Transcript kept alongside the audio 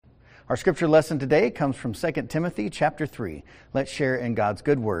Our scripture lesson today comes from 2 Timothy chapter 3. Let's share in God's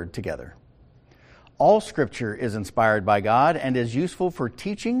good word together. All scripture is inspired by God and is useful for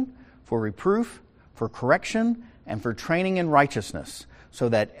teaching, for reproof, for correction, and for training in righteousness, so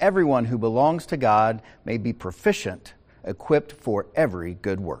that everyone who belongs to God may be proficient, equipped for every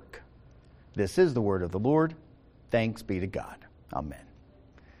good work. This is the word of the Lord. Thanks be to God. Amen.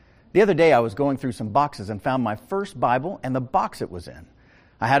 The other day I was going through some boxes and found my first Bible and the box it was in.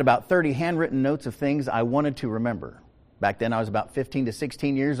 I had about 30 handwritten notes of things I wanted to remember. Back then I was about 15 to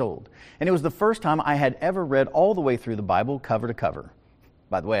 16 years old, and it was the first time I had ever read all the way through the Bible cover to cover.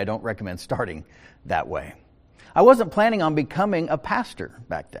 By the way, I don't recommend starting that way. I wasn't planning on becoming a pastor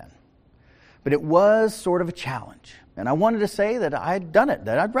back then, but it was sort of a challenge, and I wanted to say that I had done it,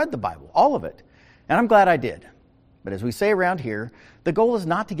 that I'd read the Bible, all of it, and I'm glad I did. But as we say around here, the goal is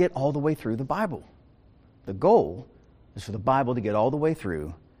not to get all the way through the Bible. The goal is for the Bible to get all the way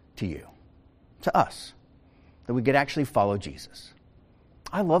through to you, to us, that we could actually follow Jesus.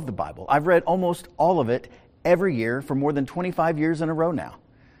 I love the Bible. I've read almost all of it every year for more than 25 years in a row now.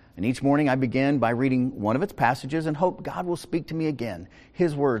 And each morning I begin by reading one of its passages and hope God will speak to me again,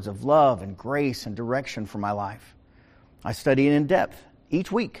 His words of love and grace and direction for my life. I study it in depth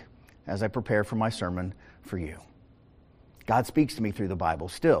each week as I prepare for my sermon for you. God speaks to me through the Bible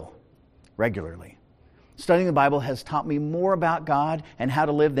still, regularly. Studying the Bible has taught me more about God and how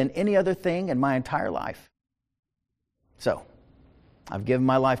to live than any other thing in my entire life. So, I've given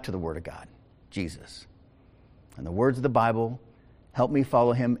my life to the Word of God, Jesus. And the words of the Bible help me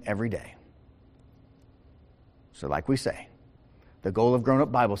follow Him every day. So like we say, the goal of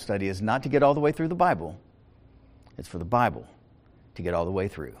grown-up Bible study is not to get all the way through the Bible. It's for the Bible to get all the way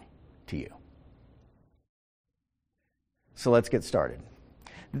through to you. So let's get started.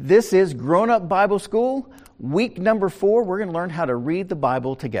 This is Grown-Up Bible School, week number 4. We're going to learn how to read the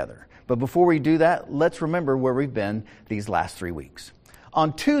Bible together. But before we do that, let's remember where we've been these last 3 weeks.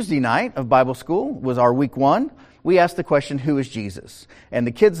 On Tuesday night of Bible school was our week 1. We asked the question, who is Jesus? And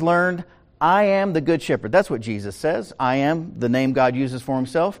the kids learned, I am the Good Shepherd. That's what Jesus says. I am the name God uses for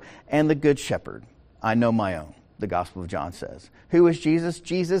Himself, and the Good Shepherd. I know my own, the Gospel of John says. Who is Jesus?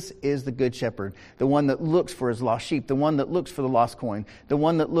 Jesus is the Good Shepherd, the one that looks for His lost sheep, the one that looks for the lost coin, the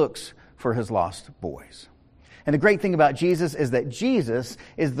one that looks for His lost boys. And the great thing about Jesus is that Jesus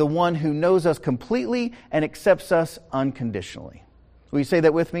is the one who knows us completely and accepts us unconditionally. Will you say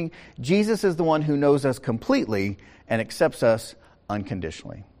that with me? Jesus is the one who knows us completely and accepts us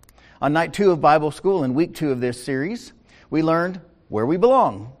unconditionally. On night 2 of Bible school, in week 2 of this series, we learned where we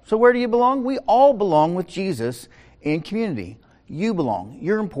belong. So where do you belong? We all belong with Jesus in community. You belong.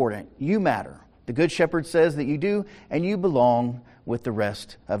 You're important. You matter. The Good Shepherd says that you do, and you belong with the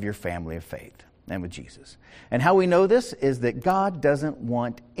rest of your family of faith and with Jesus. And how we know this is that God doesn't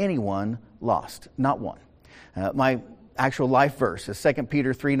want anyone lost. Not one. My actual life verse is 2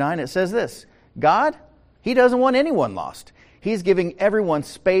 Peter 3:9. It says this, God, He doesn't want anyone lost. He's giving everyone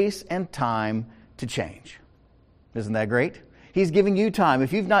space and time to change. Isn't that great? He's giving you time.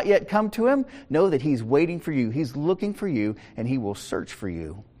 If you've not yet come to Him, know that He's waiting for you. He's looking for you, and He will search for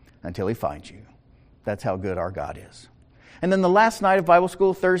you until He finds you. That's how good our God is. And then the last night of Bible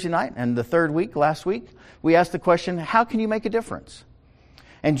school, Thursday night, and the third week, last week, we asked the question, how can you make a difference?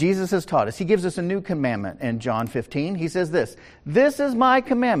 And Jesus has taught us. He gives us a new commandment in John 15. He says this is my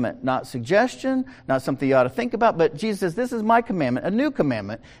commandment, not suggestion, not something you ought to think about, but Jesus says, this is my commandment, a new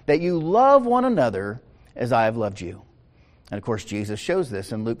commandment, that you love one another as I have loved you. And of course, Jesus shows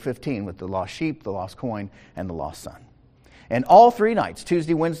this in Luke 15 with the lost sheep, the lost coin, and the lost son. And all 3 nights,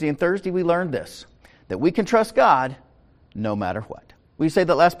 Tuesday, Wednesday, and Thursday, we learned this, that we can trust God no matter what. Will you say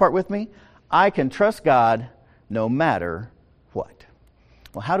that last part with me? I can trust God no matter what.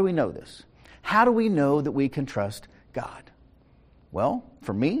 Well, how do we know this? How do we know that we can trust God? Well,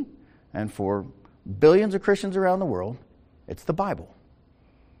 for me and for billions of Christians around the world, it's the Bible.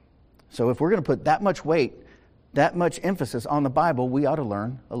 So if we're going to put that much weight, that much emphasis on the Bible, we ought to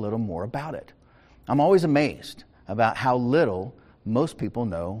learn a little more about it. I'm always amazed about how little most people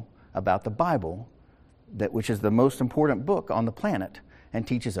know about the Bible, which is the most important book on the planet and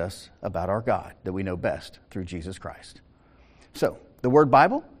teaches us about our God that we know best through Jesus Christ. So, the word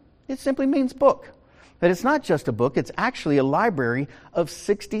Bible, it simply means book. But it's not just a book, it's actually a library of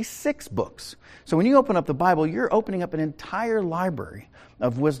 66 books. So when you open up the Bible, you're opening up an entire library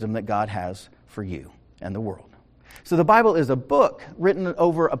of wisdom that God has for you and the world. So the Bible is a book written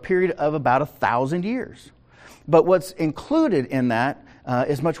over a period of about 1,000 years. But what's included in that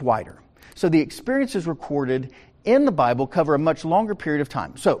is much wider. So the experiences recorded in the Bible cover a much longer period of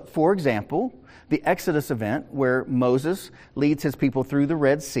time. So, for example, the Exodus event where Moses leads his people through the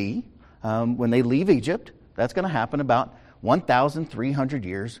Red Sea when they leave Egypt. That's going to happen about 1,300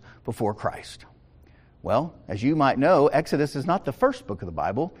 years before Christ. Well, as you might know, Exodus is not the first book of the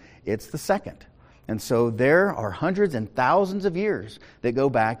Bible, it's the second. And so there are hundreds and thousands of years that go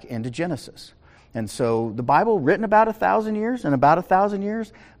back into Genesis. And so the Bible written about 1,000 years and about 1,000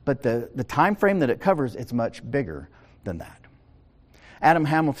 years, but the time frame that it covers, it's much bigger than that. Adam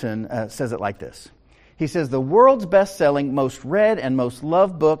Hamilton says it like this. He says, the world's best-selling, most read, and most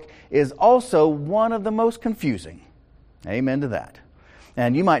loved book is also one of the most confusing. Amen to that.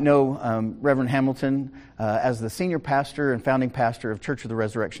 And you might know Reverend Hamilton as the senior pastor and founding pastor of Church of the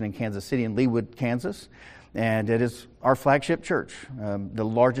Resurrection in Kansas City in Leawood, Kansas. And it is our flagship church, the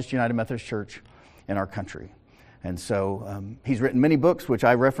largest United Methodist church in our country. And so he's written many books, which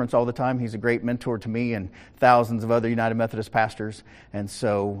I reference all the time. He's a great mentor to me and thousands of other United Methodist pastors. And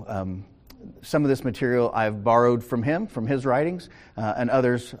so some of this material I've borrowed from him, from his writings, and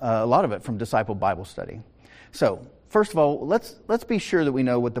others, a lot of it from Disciple Bible Study. So, first of all, let's be sure that we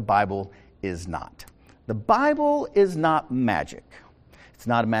know what the Bible is not. The Bible is not magic. It's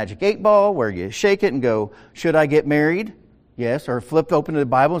not a magic 8-ball where you shake it and go, should I get married? Yes, or flip open to the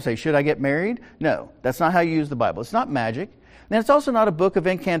Bible and say, should I get married? No, that's not how you use the Bible. It's not magic. And it's also not a book of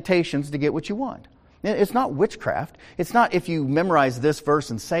incantations to get what you want. It's not witchcraft. It's not if you memorize this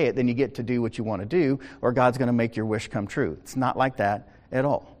verse and say it, then you get to do what you want to do, or God's going to make your wish come true. It's not like that at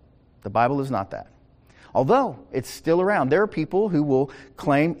all. The Bible is not that. Although it's still around. There are people who will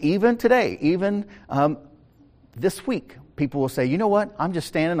claim, even today, even this week, people will say, you know what? I'm just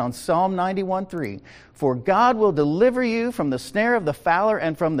standing on Psalm 91:3. For God will deliver you from the snare of the fowler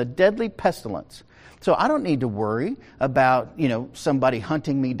and from the deadly pestilence. So I don't need to worry about, somebody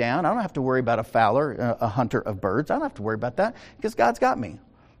hunting me down. I don't have to worry about a fowler, a hunter of birds. I don't have to worry about that because God's got me.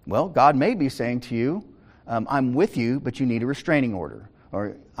 Well, God may be saying to you, I'm with you, but you need a restraining order.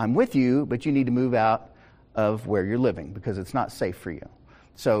 Or I'm with you, but you need to move out of where you're living because it's not safe for you.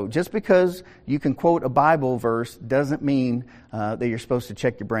 So just because you can quote a Bible verse doesn't mean that you're supposed to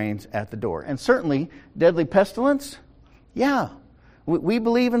check your brains at the door. And certainly, deadly pestilence, yeah, we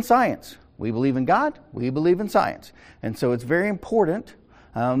believe in science. We believe in God. We believe in science. And so it's very important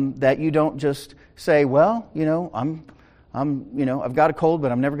that you don't just say, well, I've got a cold,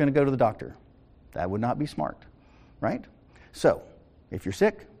 but I'm never going to go to the doctor. That would not be smart, right? So if you're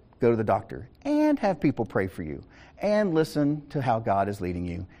sick, go to the doctor and have people pray for you and listen to how God is leading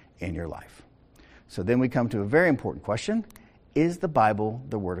you in your life. So then we come to a very important question. Is the Bible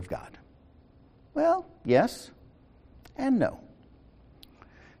the Word of God? Well, yes and no.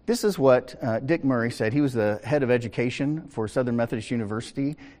 This is what Dick Murray said. He was the head of education for Southern Methodist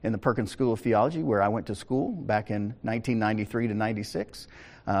University in the Perkins School of Theology, where I went to school back in 1993 to 96.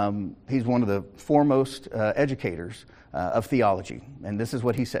 He's one of the foremost educators of theology. And this is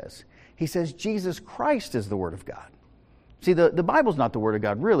what he says. He says, Jesus Christ is the Word of God. See, the Bible's not the Word of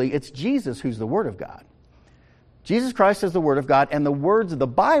God, really. It's Jesus who's the Word of God. Jesus Christ is the Word of God, and the words of the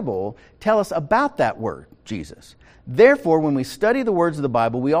Bible tell us about that Word, Jesus. Therefore, when we study the words of the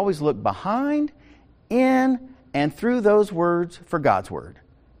Bible, we always look behind, in, and through those words for God's Word,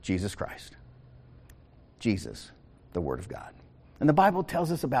 Jesus Christ. Jesus, the Word of God. And the Bible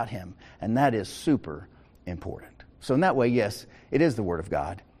tells us about Him, and that is super important. So in that way, yes, it is the Word of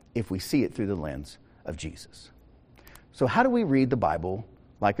God if we see it through the lens of Jesus. So how do we read the Bible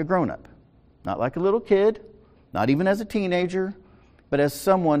like a grown-up? Not like a little kid, not even as a teenager, but as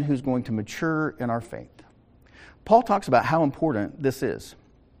someone who's going to mature in our faith. Paul talks about how important this is.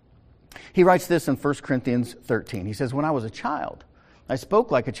 He writes this in 1 Corinthians 13. He says, when I was a child, I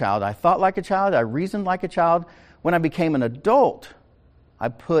spoke like a child, I thought like a child, I reasoned like a child. When I became an adult, I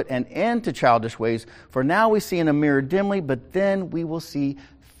put an end to childish ways. For now we see in a mirror dimly, but then we will see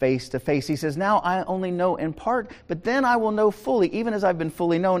face to face. He says, now I only know in part, but then I will know fully, even as I've been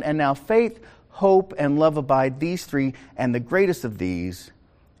fully known. And now faith, hope, and love abide, these three, and the greatest of these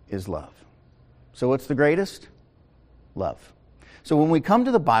is love. So what's the greatest? Love. So when we come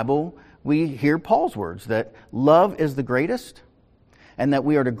to the Bible, we hear Paul's words that love is the greatest, and that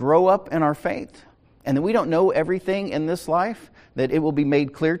we are to grow up in our faith, and that we don't know everything in this life, that it will be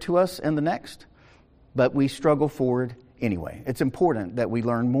made clear to us in the next, but we struggle forward anyway. It's important that we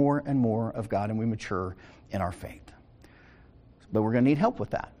learn more and more of God and we mature in our faith. But we're going to need help with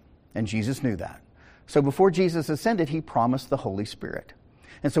that, and Jesus knew that. So before Jesus ascended, He promised the Holy Spirit.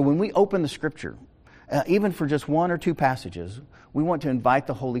 And so when we open the Scripture, even for just one or two passages, we want to invite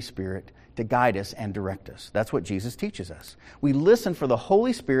the Holy Spirit to guide us and direct us. That's what Jesus teaches us. We listen for the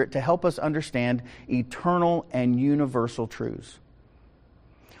Holy Spirit to help us understand eternal and universal truths.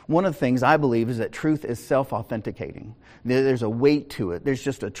 One of the things I believe is that truth is self-authenticating. There's a weight to it. There's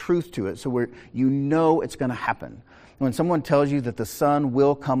just a truth to it. So you know it's going to happen. When someone tells you that the sun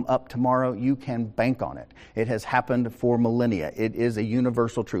will come up tomorrow, you can bank on it. It has happened for millennia. It is a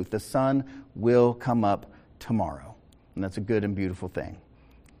universal truth. The sun will come up tomorrow. And that's a good and beautiful thing.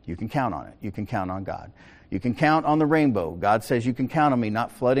 You can count on it. You can count on God. You can count on the rainbow. God says you can count on me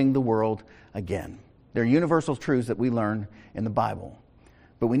not flooding the world again. They're universal truths that we learn in the Bible.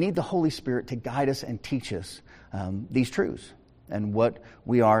 But we need the Holy Spirit to guide us and teach us these truths and what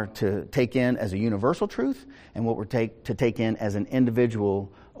we are to take in as a universal truth and what we're to take in as an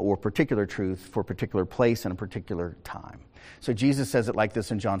individual or particular truth for a particular place and a particular time. So Jesus says it like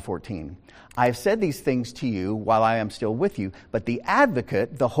this in John 14. I have said these things to you while I am still with you, but the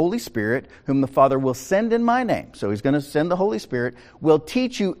advocate, the Holy Spirit, whom the Father will send in my name, so he's going to send the Holy Spirit, will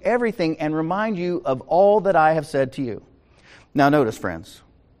teach you everything and remind you of all that I have said to you. Now notice, friends,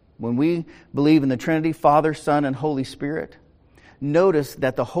 when we believe in the Trinity, Father, Son, and Holy Spirit, notice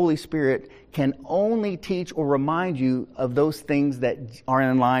that the Holy Spirit can only teach or remind you of those things that are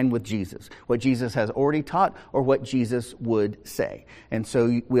in line with Jesus, what Jesus has already taught or what Jesus would say. And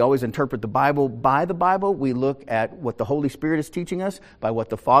so we always interpret the Bible by the Bible. We look at what the Holy Spirit is teaching us, by what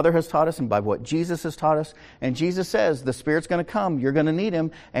the Father has taught us, and by what Jesus has taught us. And Jesus says the Spirit's going to come, you're going to need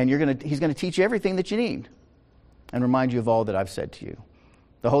him, and he's going to teach you everything that you need and remind you of all that I've said to you.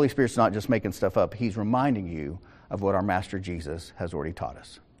 The Holy Spirit's not just making stuff up. He's reminding you of what our Master Jesus has already taught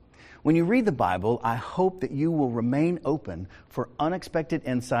us. When you read the Bible, I hope that you will remain open for unexpected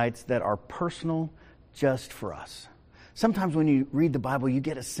insights that are personal just for us. Sometimes when you read the Bible, you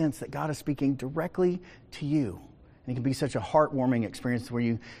get a sense that God is speaking directly to you. And it can be such a heartwarming experience where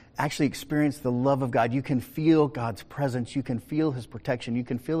you actually experience the love of God. You can feel God's presence. You can feel his protection. You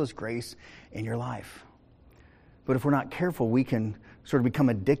can feel his grace in your life. But if we're not careful, we can sort of become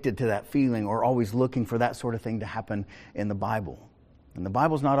addicted to that feeling or always looking for that sort of thing to happen in the Bible. And the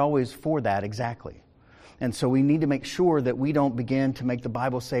Bible's not always for that exactly. And so we need to make sure that we don't begin to make the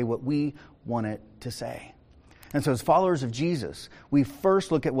Bible say what we want it to say. And so as followers of Jesus, we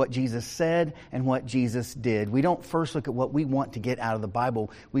first look at what Jesus said and what Jesus did. We don't first look at what we want to get out of the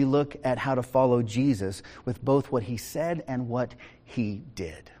Bible. We look at how to follow Jesus with both what he said and what he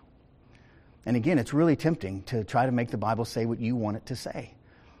did. And again, it's really tempting to try to make the Bible say what you want it to say.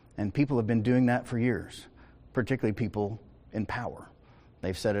 And people have been doing that for years, particularly people in power.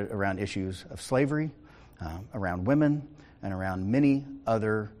 They've said it around issues of slavery, around women, and around many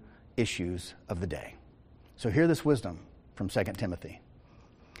other issues of the day. So hear this wisdom from 2 Timothy.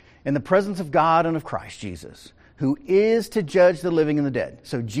 In the presence of God and of Christ Jesus, who is to judge the living and the dead.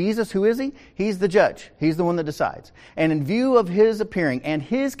 So Jesus, who is he? He's the judge. He's the one that decides. And in view of his appearing and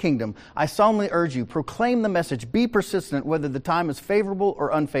his kingdom, I solemnly urge you, proclaim the message, be persistent, whether the time is favorable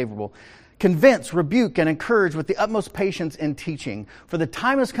or unfavorable. Convince, rebuke, and encourage with the utmost patience in teaching. For the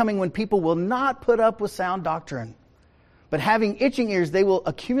time is coming when people will not put up with sound doctrine, but having itching ears, they will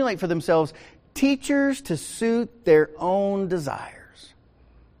accumulate for themselves teachers to suit their own desires.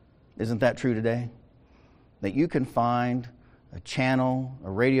 Isn't that true today? That you can find a channel, a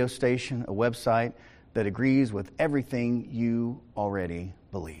radio station, a website that agrees with everything you already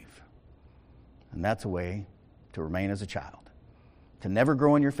believe. And that's a way to remain as a child. To never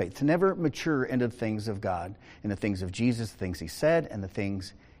grow in your faith, to never mature into the things of God, in the things of Jesus, the things he said, and the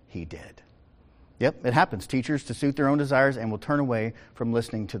things he did. Yep, it happens. Teachers to suit their own desires and will turn away from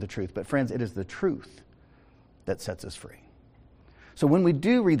listening to the truth. But friends, it is the truth that sets us free. So when we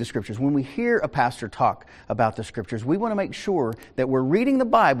do read the Scriptures, when we hear a pastor talk about the Scriptures, we want to make sure that we're reading the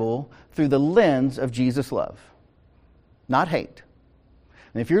Bible through the lens of Jesus' love, not hate.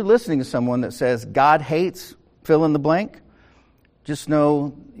 And if you're listening to someone that says, God hates, fill in the blank, just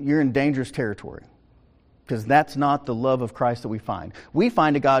know you're in dangerous territory, because that's not the love of Christ that we find. We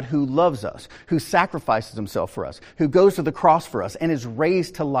find a God who loves us, who sacrifices himself for us, who goes to the cross for us, and is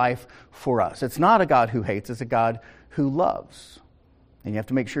raised to life for us. It's not a God who hates, it's a God who loves. And you have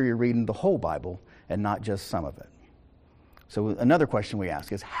to make sure you're reading the whole Bible and not just some of it. So another question we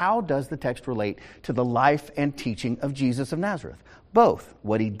ask is, how does the text relate to the life and teaching of Jesus of Nazareth? Both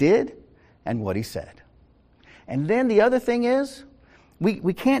what he did and what he said. And then the other thing is,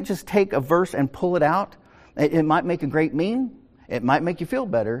 we can't just take a verse and pull it out. It might make a great meme. It might make you feel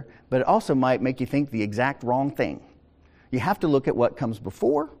better, but it also might make you think the exact wrong thing. You have to look at what comes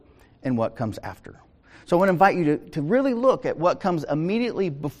before and what comes after. So I want to invite you to really look at what comes immediately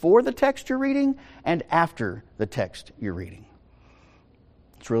before the text you're reading and after the text you're reading.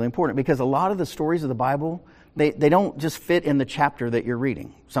 It's really important because a lot of the stories of the Bible They don't just fit in the chapter that you're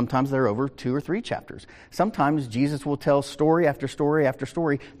reading. Sometimes they're over 2 or 3 chapters. Sometimes Jesus will tell story after story after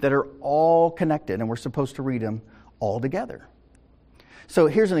story that are all connected, and we're supposed to read them all together. So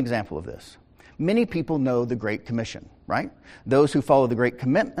here's an example of this. Many people know the Great Commission, right? Those who follow the Great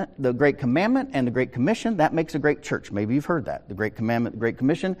Commandment and the Great Commission, that makes a great church. Maybe you've heard that. The Great Commandment, the Great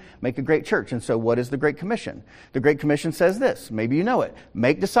Commission make a great church. And so what is the Great Commission? The Great Commission says this. Maybe you know it.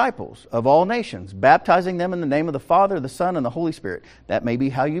 Make disciples of all nations, baptizing them in the name of the Father, the Son, and the Holy Spirit. That may be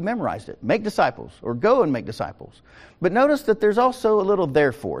how you memorized it. Make disciples, or go and make disciples. But notice that there's also a little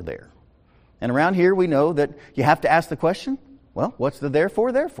therefore there. And around here we know that you have to ask the question, well, what's the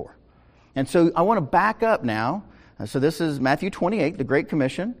therefore? And so I want to back up now. So this is Matthew 28, the Great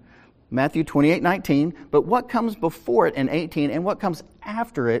Commission, Matthew 28:19. But what comes before it in 18 and what comes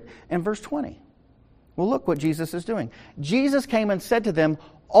after it in verse 20? Well, look what Jesus is doing. Jesus came and said to them,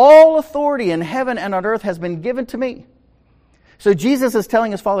 all authority in heaven and on earth has been given to me. So Jesus is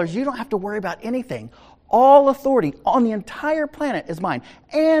telling his followers, you don't have to worry about anything. All authority on the entire planet is mine,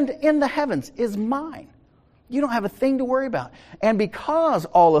 and in the heavens is mine. You don't have a thing to worry about. And because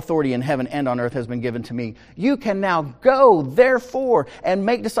all authority in heaven and on earth has been given to me, you can now go, therefore, and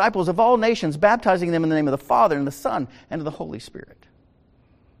make disciples of all nations, baptizing them in the name of the Father and the Son and of the Holy Spirit.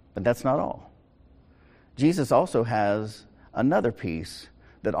 But that's not all. Jesus also has another piece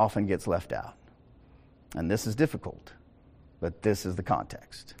that often gets left out. And this is difficult, but this is the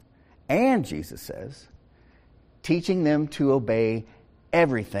context. And Jesus says, teaching them to obey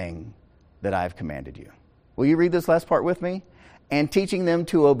everything that I've commanded you. Will you read this last part with me? And teaching them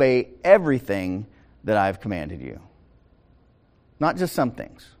to obey everything that I've commanded you. Not just some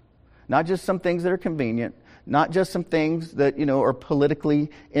things. Not just some things that are convenient. Not just some things that, are politically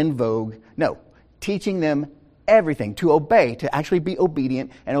in vogue. No, teaching them everything, to obey, to actually be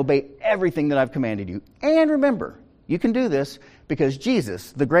obedient and obey everything that I've commanded you. And remember, you can do this because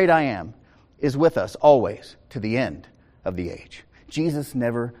Jesus, the great I am, is with us always to the end of the age. Jesus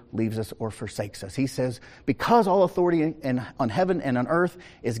never leaves us or forsakes us. He says, because all authority on heaven and on earth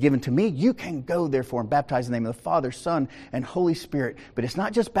is given to me, you can go, therefore, and baptize in the name of the Father, Son, and Holy Spirit. But it's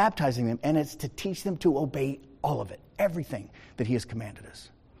not just baptizing them, and it's to teach them to obey all of it, everything that he has commanded us,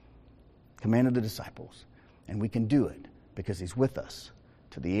 commanded the disciples. And we can do it because he's with us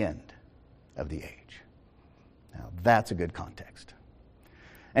to the end of the age. Now, that's a good context.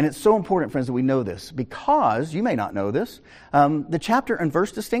 And it's so important, friends, that we know this because, you may not know this, the chapter and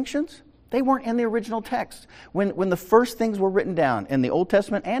verse distinctions, they weren't in the original text. When the first things were written down in the Old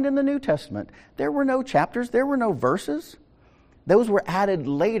Testament and in the New Testament, there were no chapters, there were no verses. Those were added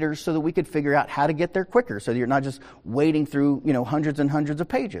later so that we could figure out how to get there quicker, so that you're not just wading through, hundreds and hundreds of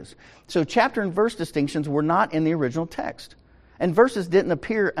pages. So chapter and verse distinctions were not in the original text. And verses didn't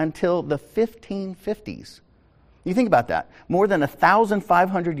appear until the 1550s. You think about that. More than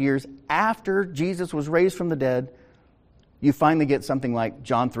 1,500 years after Jesus was raised from the dead, you finally get something like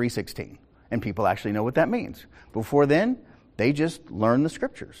John 3:16. And people actually know what that means. Before then, they just learned the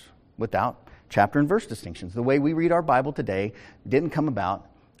scriptures without chapter and verse distinctions. The way we read our Bible today didn't come about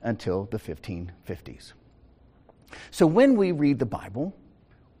until the 1550s. So when we read the Bible,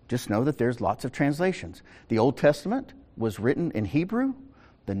 just know that there's lots of translations. The Old Testament was written in Hebrew,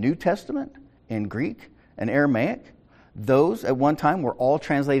 the New Testament in Greek and Aramaic. Those at one time were all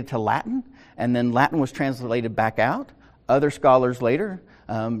translated to Latin, and then Latin was translated back out. Other scholars later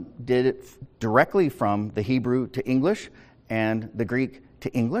did it directly from the Hebrew to English and the Greek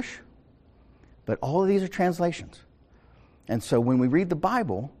to English. But all of these are translations. And so when we read the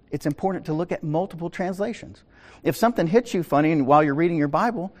Bible, it's important to look at multiple translations. If something hits you funny and while you're reading your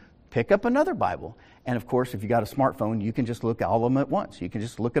Bible, pick up another Bible. And of course, if you got a smartphone, you can just look at all of them at once. You can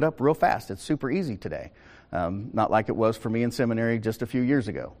just look it up real fast. It's super easy today. Not like it was for me in seminary just a few years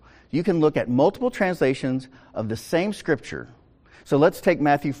ago. You can look at multiple translations of the same scripture. So let's take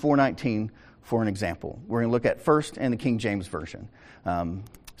Matthew 4:19 for an example. We're going to look at first in the King James Version.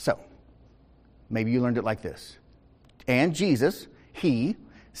 So maybe you learned it like this. And Jesus, he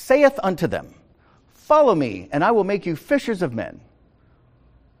saith unto them, follow me, and I will make you fishers of men.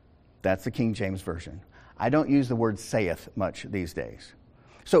 That's the King James Version. I don't use the word saith much these days.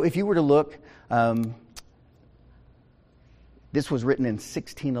 So if you were to look, this was written in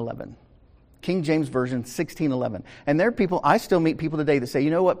 1611. King James Version, 1611. And there are people, I still meet people today that say, you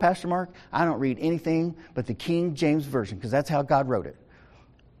know what, Pastor Mark? I don't read anything but the King James Version because that's how God wrote it.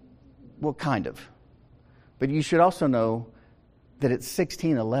 Well, kind of. But you should also know that it's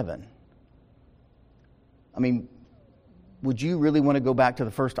 1611. I mean, would you really want to go back to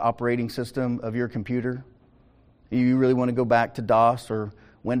the first operating system of your computer? You really want to go back to DOS or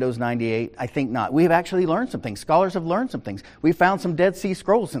Windows 98? I think not. We have actually learned some things. Scholars have learned some things. We found some Dead Sea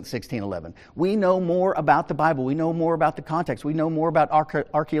Scrolls since 1611. We know more about the Bible. We know more about the context. We know more about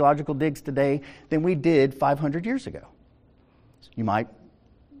archaeological digs today than we did 500 years ago. You might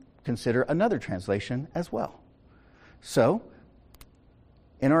consider another translation as well. So,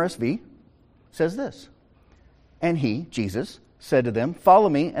 NRSV says this, "And he," Jesus, "said to them, 'Follow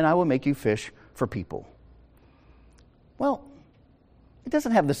me, and I will make you fish for people.'" Well, it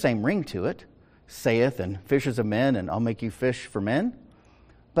doesn't have the same ring to it. Saith and fishers of men, and I'll make you fish for men.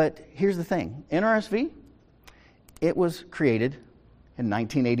 But here's the thing. NRSV, it was created in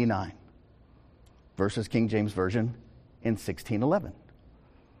 1989 versus King James Version in 1611.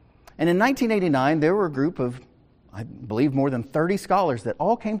 And in 1989, there were a group of, I believe, more than 30 scholars that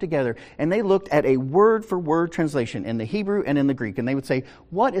all came together, and they looked at a word-for-word translation in the Hebrew and in the Greek. And they would say,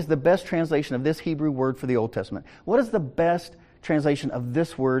 what is the best translation of this Hebrew word for the Old Testament? What is the best translation of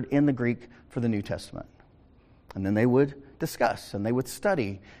this word in the Greek for the New Testament? And then they would discuss, and they would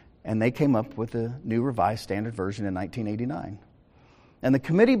study, and they came up with the New Revised Standard Version in 1989. And the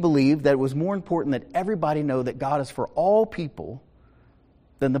committee believed that it was more important that everybody know that God is for all people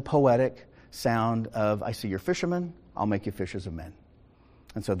than the poetic sound of, "I see you're fishermen, I'll make you fishers of men."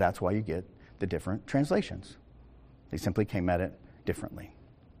 And so that's why you get the different translations. They simply came at it differently.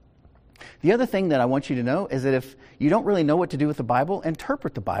 The other thing that I want you to know is that if you don't really know what to do with the Bible,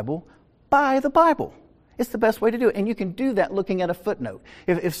 interpret the Bible by the Bible. It's the best way to do it. And you can do that looking at a footnote.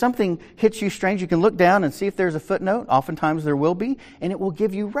 If something hits you strange, you can look down and see if there's a footnote. Oftentimes there will be, and it will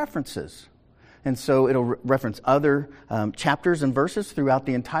give you references. And so it'll reference other chapters and verses throughout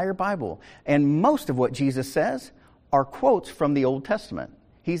the entire Bible. And most of what Jesus says are quotes from the Old Testament.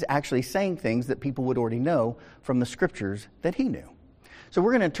 He's actually saying things that people would already know from the scriptures that he knew. So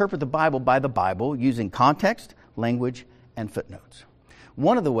we're going to interpret the Bible by the Bible using context, language, and footnotes.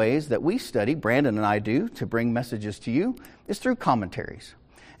 One of the ways that we study, Brandon and I do, to bring messages to you is through commentaries.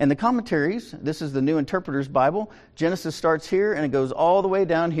 And the commentaries, this is the New Interpreter's Bible. Genesis starts here and it goes all the way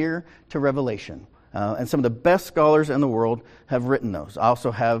down here to Revelation. And some of the best scholars in the world have written those. I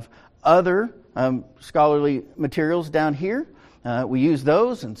also have other scholarly materials down here. We use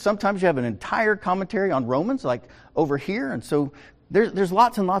those, and sometimes you have an entire commentary on Romans, like over here. And so there's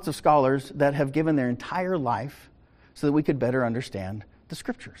lots and lots of scholars that have given their entire life so that we could better understand the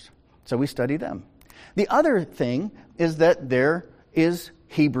Scriptures. So we study them. The other thing is that there is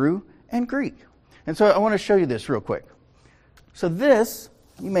Hebrew and Greek. And so I want to show you this real quick. So this,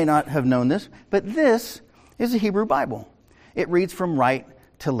 you may not have known this, but this is a Hebrew Bible. It reads from right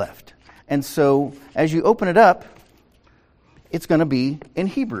to left. And so as you open it up, it's going to be in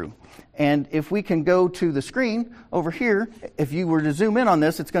Hebrew. And if we can go to the screen over here, if you were to zoom in on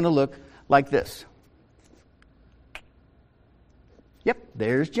this, it's going to look like this. Yep,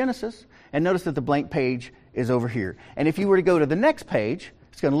 there's Genesis. And notice that the blank page is over here. And if you were to go to the next page,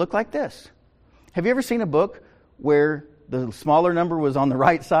 it's going to look like this. Have you ever seen a book where the smaller number was on the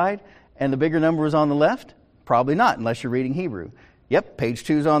right side and the bigger number was on the left? Probably not, unless you're reading Hebrew. Yep, page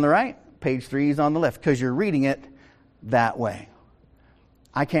 2 is on the right, page 3 is on the left, because you're reading it that way.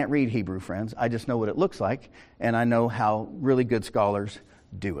 I can't read Hebrew, friends. I just know what it looks like, and I know how really good scholars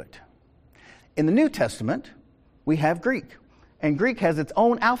do it. In the New Testament, we have Greek. And Greek has its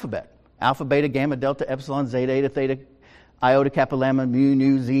own alphabet. Alpha, beta, gamma, delta, epsilon, zeta, eta, theta, iota, kappa, lambda, mu,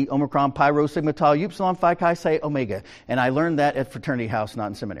 nu, z, omicron, pi, rho, sigma, tau, upsilon, phi, chi, psi, omega. And I learned that at fraternity house, not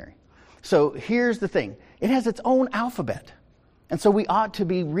in seminary. So here's the thing. It has its own alphabet. And so we ought to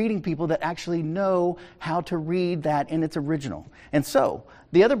be reading people that actually know how to read that in its original. And so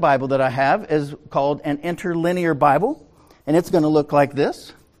the other Bible that I have is called an interlinear Bible. And it's going to look like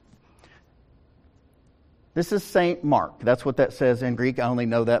this. This is St. Mark. That's what that says in Greek. I only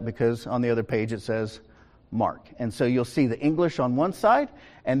know that because on the other page it says Mark. And so you'll see the English on one side,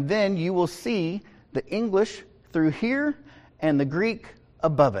 and then you will see the English through here and the Greek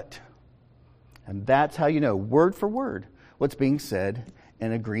above it. And that's how you know, word for word, what's being said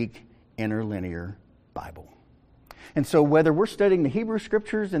in a Greek interlinear Bible. And so whether we're studying the Hebrew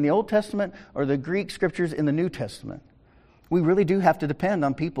Scriptures in the Old Testament or the Greek Scriptures in the New Testament, we really do have to depend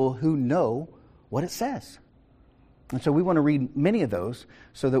on people who know what it says. And so we want to read many of those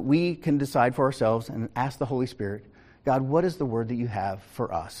so that we can decide for ourselves and ask the Holy Spirit, God, what is the word that you have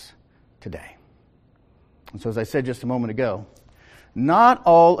for us today? And so as I said just a moment ago, not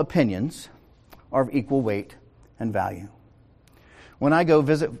all opinions are of equal weight and value. When I go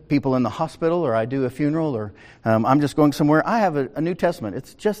visit people in the hospital or I do a funeral or I'm just going somewhere, I have a New Testament.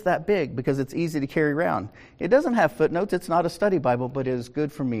 It's just that big because it's easy to carry around. It doesn't have footnotes. It's not a study Bible, but it is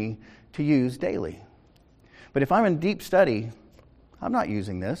good for me to use daily. But if I'm in deep study, I'm not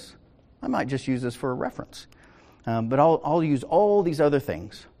using this. I might just use this for a reference. But I'll use all these other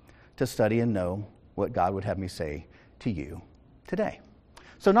things to study and know what God would have me say to you today.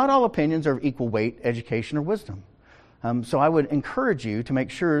 So not all opinions are of equal weight, education, or wisdom. So I would encourage you to make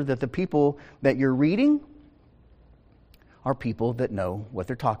sure that the people that you're reading are people that know what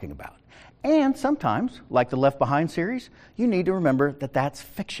they're talking about. And sometimes, like the Left Behind series, you need to remember that that's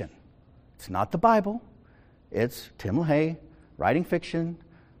fiction. It's not the Bible. It's Tim LaHaye writing fiction,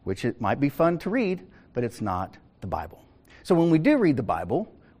 which it might be fun to read, but it's not the Bible. So when we do read the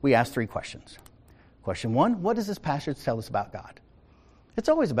Bible, we ask 3 questions. Question 1, what does this passage tell us about God? It's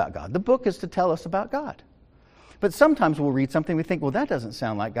always about God. The book is to tell us about God. But sometimes we'll read something we think, well, that doesn't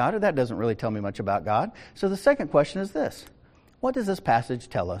sound like God, or that doesn't really tell me much about God. So the second question is this: what does this passage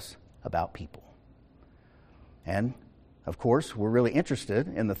tell us about people? And, of course, we're really interested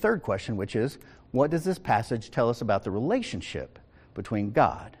in the third question, which is, what does this passage tell us about the relationship between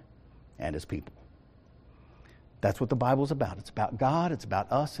God and His people? That's what the Bible's about. It's about God, it's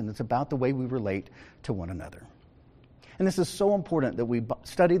about us, and it's about the way we relate to one another. And this is so important that we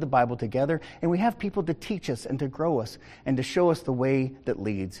study the Bible together and we have people to teach us and to grow us and to show us the way that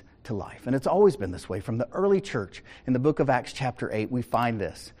leads to life. And it's always been this way. From the early church, in the book of Acts chapter 8, we find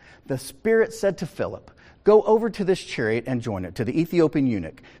this. The Spirit said to Philip, go over to this chariot and join it, to the Ethiopian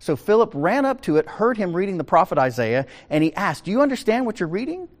eunuch. So Philip ran up to it, heard him reading the prophet Isaiah, and he asked, do you understand what you're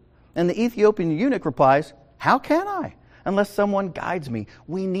reading? And the Ethiopian eunuch replies, how can I, unless someone guides me?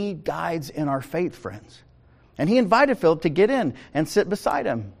 We need guides in our faith, friends. And he invited Philip to get in and sit beside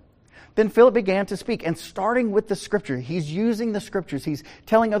him. Then Philip began to speak, and starting with the Scripture, he's using the Scriptures. He's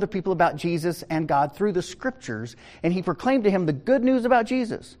telling other people about Jesus and God through the Scriptures, and he proclaimed to him the good news about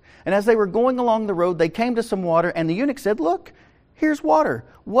Jesus. And as they were going along the road, they came to some water, and the eunuch said, look, here's water.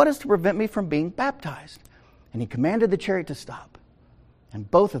 What is to prevent me from being baptized? And he commanded the chariot to stop.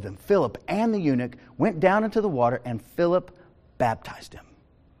 And both of them, Philip and the eunuch, went down into the water, and Philip baptized him.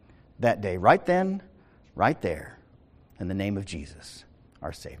 That day, right then, right there, in the name of Jesus,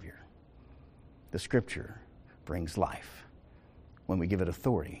 our Savior. The Scripture brings life when we give it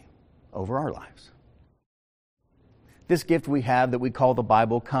authority over our lives. This gift we have that we call the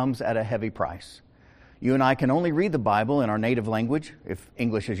Bible comes at a heavy price. You and I can only read the Bible in our native language, if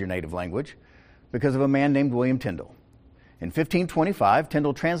English is your native language, because of a man named William Tyndale. In 1525,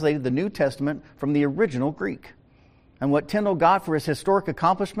 Tyndale translated the New Testament from the original Greek. And what Tyndale got for his historic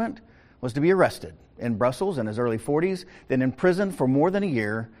accomplishment was to be arrested in Brussels in his early 40s, then imprisoned for more than a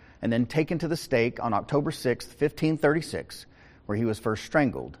year, and then taken to the stake on October 6, 1536, where he was first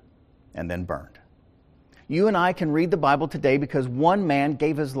strangled and then burned. You and I can read the Bible today because one man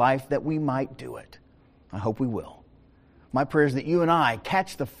gave his life that we might do it. I hope we will. My prayer is that you and I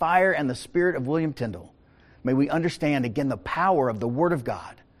catch the fire and the spirit of William Tyndale. May we understand again the power of the Word of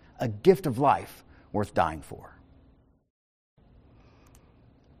God, a gift of life worth dying for.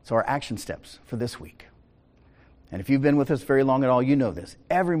 So our action steps for this week. And if you've been with us very long at all, you know this.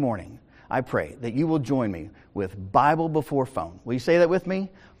 Every morning, I pray that you will join me with Bible before phone. Will you say that with me?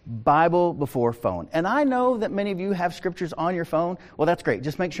 Bible before phone. And I know that many of you have scriptures on your phone. Well, that's great.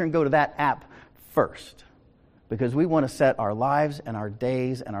 Just make sure and go to that app first, because we want to set our lives and our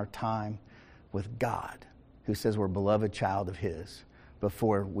days and our time with God, who says we're a beloved child of His,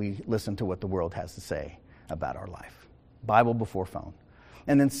 before we listen to what the world has to say about our life. Bible before phone.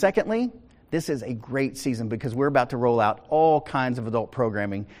 And then secondly, this is a great season because we're about to roll out all kinds of adult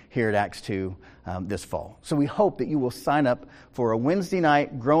programming here at Acts 2 this fall. So we hope that you will sign up for a Wednesday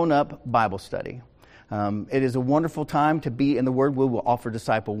night grown-up Bible study. It is a wonderful time to be in the Word. We will offer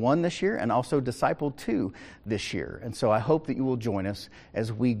Disciple 1 this year and also Disciple 2 this year. And so I hope that you will join us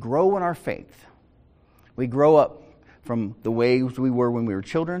as we grow in our faith. We grow up from the ways we were when we were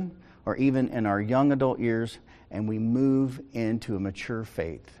children or even in our young adult years, and we move into a mature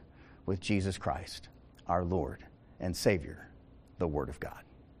faith with Jesus Christ, our Lord and Savior, the Word of God.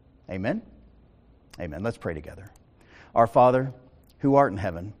 Amen? Amen. Let's pray together. Our Father, who art in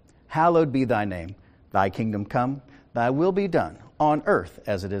heaven, hallowed be thy name. Thy kingdom come, thy will be done, on earth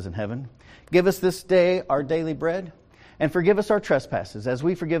as it is in heaven. Give us this day our daily bread, and forgive us our trespasses, as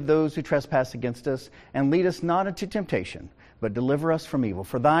we forgive those who trespass against us. And lead us not into temptation, but deliver us from evil.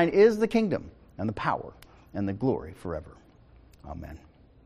 For thine is the kingdom, and the power, and the glory forever. Amen.